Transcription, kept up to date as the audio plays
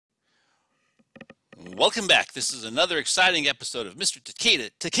welcome back. This is another exciting episode of Mr.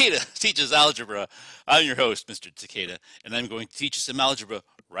 Takeda Teaches Algebra. I'm your host, Mr. Takeda, and I'm going to teach you some algebra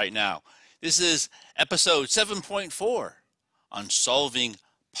right now. This is episode 7.4 on solving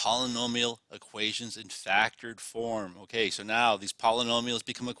polynomial equations in factored form. Okay, so now these polynomials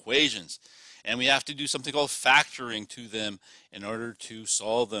become equations, and we have to do something called factoring to them in order to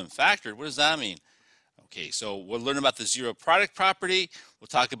solve them. Factored, what does that mean? Okay, so we'll learn about the zero product property. We'll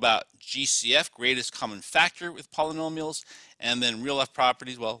talk about GCF, greatest common factor with polynomials, and then real life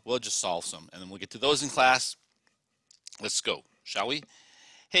properties. Well, we'll just solve some, and then we'll get to those in class. Let's go, shall we?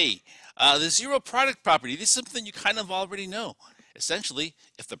 Hey, the zero product property, this is something you kind of already know. Essentially,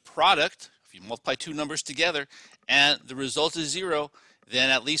 if the product, if you multiply two numbers together and the result is zero, then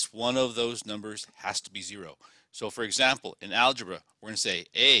at least one of those numbers has to be zero. So for example, in algebra, we're going to say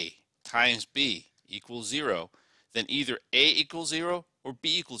A times B equals 0, then either A equals 0 or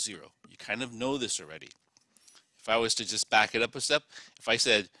B equals 0. You kind of know this already. If I was to just back it up a step, if I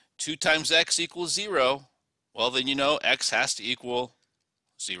said 2 times x equals 0, well then you know x has to equal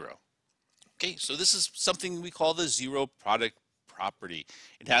 0. Okay, so this is something we call the zero product property.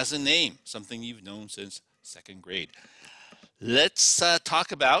 It has a name, something you've known since second grade. Let's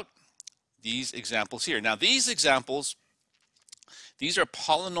talk about these examples here. Now these examples, these are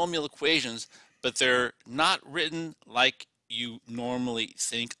polynomial equations, but they're not written like you normally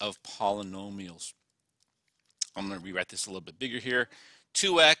think of polynomials. I'm going to rewrite this a little bit bigger here.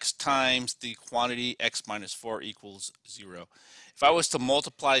 2x times the quantity x minus 4 equals 0. If I was to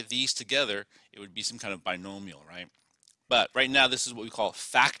multiply these together, it would be some kind of binomial, right? But right now, this is what we call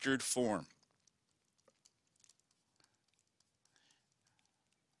factored form.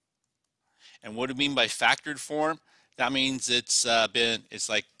 And what do we mean by factored form? That means it's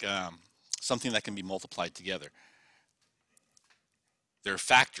like something that can be multiplied together. There are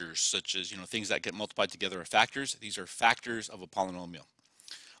factors such as, things that get multiplied together are factors. These are factors of a polynomial.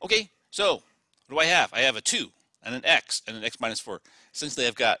 Okay, so what do I have? I have a 2 and an x minus 4. Essentially,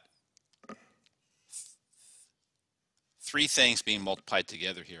 I've got three things being multiplied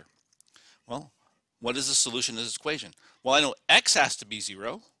together here. Well, what is the solution to this equation? Well, I know x has to be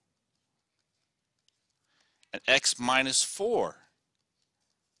 0 and x minus 4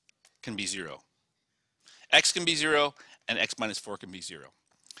 can be 0. X can be 0 and x minus 4 can be 0.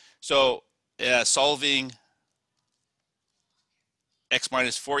 So solving x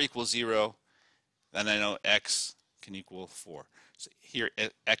minus 4 equals 0, then I know x can equal 4. So here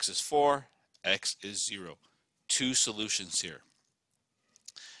x is 4, x is 0. Two solutions here.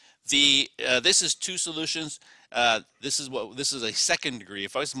 This is two solutions. This is a second degree.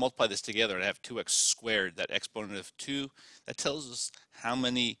 If I was to multiply this together, I'd have 2x squared, that exponent of 2. That tells us how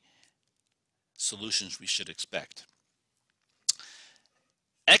many solutions we should expect.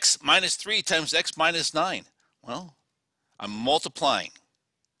 X minus 3 times x minus 9. Well, I'm multiplying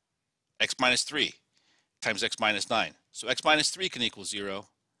x minus 3 times x minus 9. So x minus 3 can equal 0.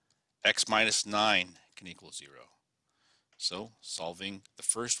 X minus 9 can equal 0. So solving the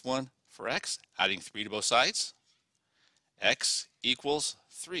first one for x, adding 3 to both sides, x equals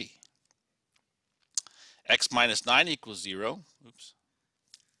 3. X minus 9 equals 0. Oops.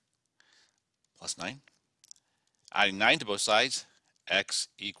 Plus 9. Adding 9 to both sides, x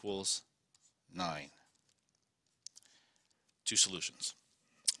equals 9. Two solutions.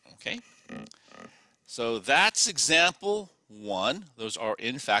 Okay. So that's example 1. Those are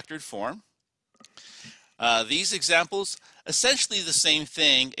in factored form. These examples, essentially the same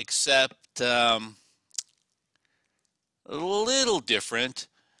thing, except a little different,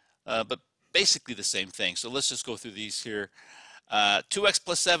 but basically the same thing. So let's just go through these here. 2x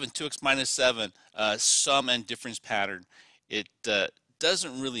plus 7, 2x minus 7, sum and difference pattern. It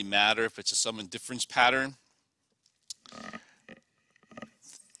doesn't really matter if it's a sum and difference pattern,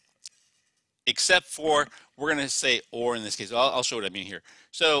 except for, we're going to say or in this case. I'll show what I mean here.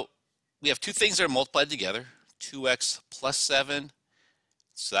 So we have two things that are multiplied together, 2x plus 7,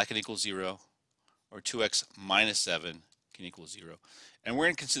 so that can equal 0, or 2x minus 7 can equal 0. And we're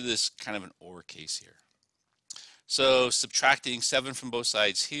going to consider this kind of an OR case here. So subtracting 7 from both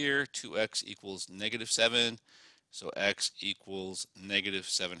sides here, 2x equals negative 7, so x equals negative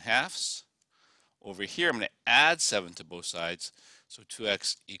 7 halves. Over here, I'm going to add 7 to both sides, so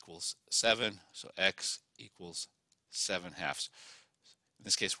 2x equals 7, so x equals 7 halves. In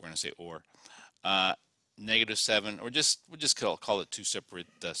this case, we're going to say or. Negative 7, or we'll just call it two separate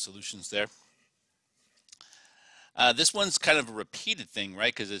solutions there. This one's kind of a repeated thing,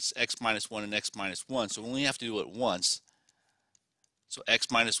 right? Because it's x minus 1 and x minus 1, so we only have to do it once. So x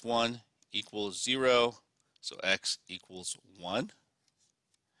minus 1 equals 0, so x equals 1.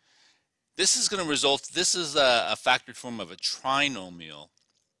 This is going to result, this is a factored form of a trinomial.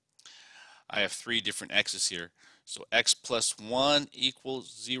 I have three different x's here. So x plus 1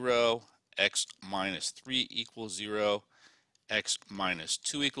 equals 0, x minus 3 equals 0, x minus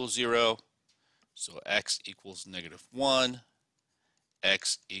 2 equals 0. So x equals -1,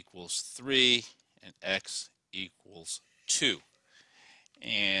 x equals 3, and x equals 2.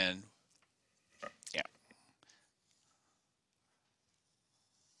 And yeah,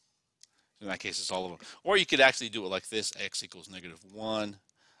 in that case, it's all of them. Or you could actually do it like this: x equals -1,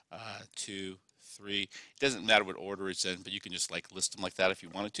 2, 3. It doesn't matter what order it's in, but you can just like list them like that if you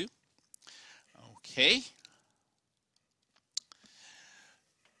wanted to. Okay.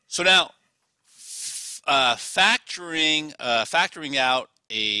 So now, factoring a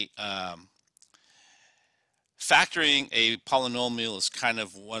polynomial is kind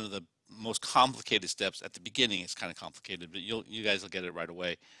of one of the most complicated steps. At the beginning, it's kind of complicated, but you guys will get it right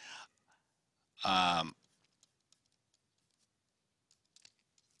away.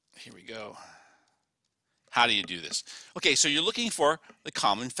 Here we go. How do you do this? Okay, so you're looking for the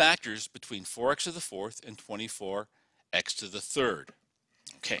common factors between 4x to the fourth and 24x to the third.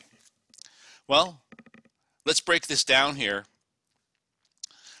 Okay. Well, let's break this down here.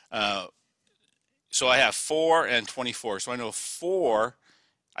 So I have 4 and 24. So I know 4.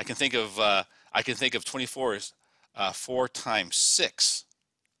 I can think of 24 as 4 times 6,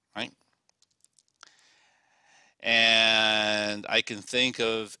 right? And I can think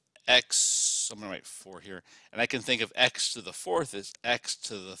of x. I'm going to write 4 here, and I can think of x to the fourth as x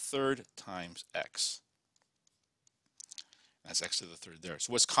to the third times x. That's x to the third there.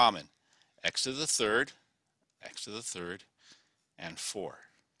 So what's common? X to the third, and 4.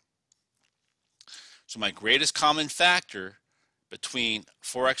 So my greatest common factor between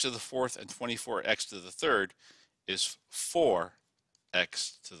 4x to the fourth and 24x to the third is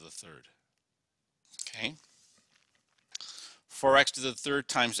 4x to the third. Okay. 4x to the third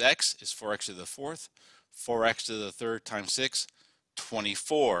times x is 4x to the fourth. 4x to the third times 6,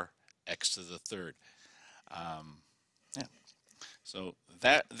 24x to the third. Yeah. So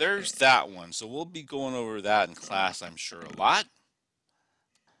there's that one. So we'll be going over that in class, I'm sure, a lot.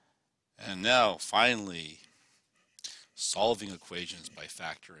 And now, finally, solving equations by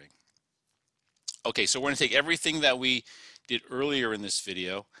factoring. Okay, so we're going to take everything that we did earlier in this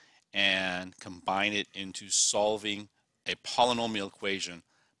video and combine it into solving a polynomial equation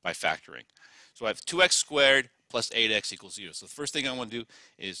by factoring. So I have 2x squared plus 8x equals 0. So the first thing I want to do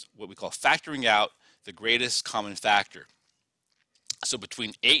is what we call factoring out the greatest common factor. So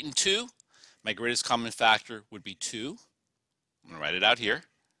between 8 and 2, my greatest common factor would be 2. I'm going to write it out here.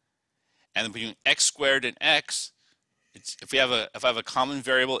 And then between x squared and x, if I have a common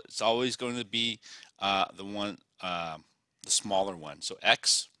variable, it's always going to be the smaller one. So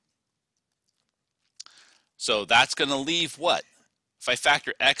x. So that's going to leave what? If I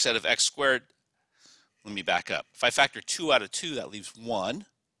factor x out of x squared, let me back up. If I factor 2 out of 2, that leaves 1.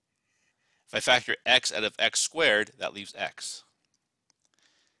 If I factor x out of x squared, that leaves x.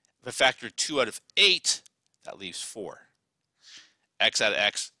 If I factor 2 out of 8, that leaves 4. X out of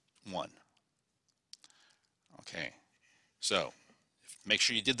x, 1. Okay, so make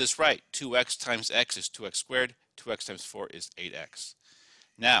sure you did this right. 2x times x is 2x squared. 2x times 4 is 8x.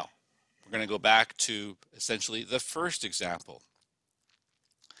 Now, we're going to go back to essentially the first example.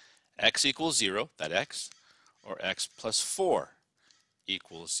 X equals 0, that x, or x plus 4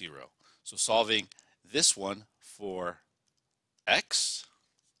 equals 0. So solving this one for x,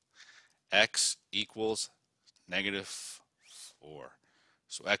 x equals -4.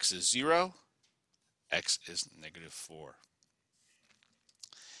 So x is 0, x is -4.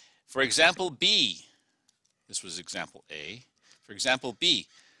 For example B, this was example A. For example B,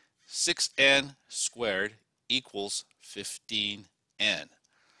 6n squared equals 15n.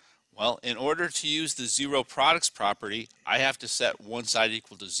 Well, in order to use the zero products property, I have to set one side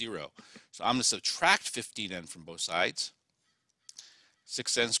equal to 0. So I'm going to subtract 15n from both sides.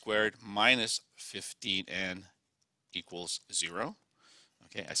 6n squared minus 15n equals 0.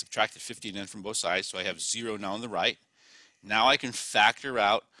 Okay, I subtracted 15n from both sides, so I have 0 now on the right. Now I can factor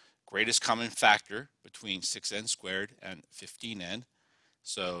out greatest common factor between 6n squared and 15n.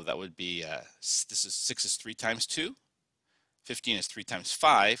 So that would be, 6 is 3 times 2. 15 is 3 times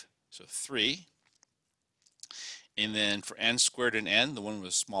 5, so 3. And then for n squared and n, the one with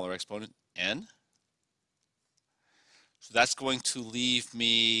a smaller exponent, n. So that's going to leave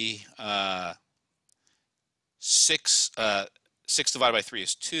me 6 divided by 3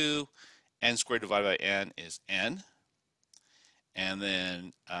 is 2. N squared divided by n is n. And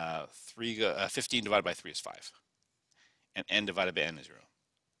then 15 divided by 3 is 5. And n divided by n is 0.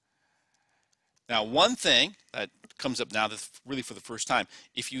 Now, one thing that comes up now that's really for the first time,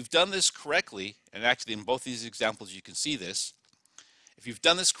 if you've done this correctly, and actually in both these examples you can see this, if you've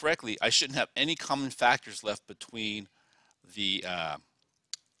done this correctly, I shouldn't have any common factors left between the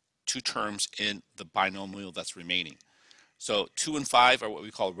two terms in the binomial that's remaining. So 2 and 5 are what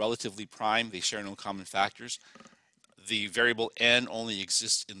we call relatively prime. They share no common factors. The variable n only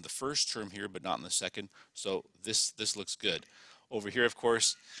exists in the first term here, but not in the second. So this looks good. Over here, of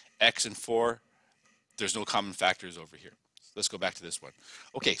course, x and 4, there's no common factors over here. Let's go back to this one.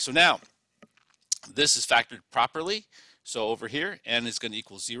 Okay, so now this is factored properly. So over here, n is going to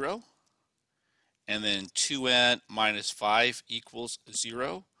equal 0. And then 2n minus 5 equals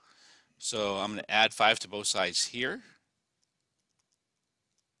 0. So I'm going to add 5 to both sides here.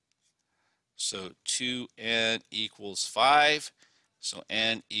 So 2n equals 5. So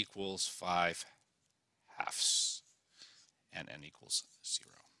n equals 5 halves. And n equals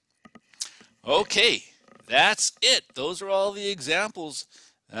 0. Okay, that's it. Those are all the examples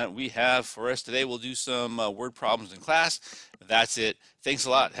that we have for us today. We'll do some word problems in class. That's it. Thanks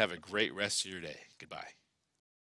a lot. Have a great rest of your day. Goodbye.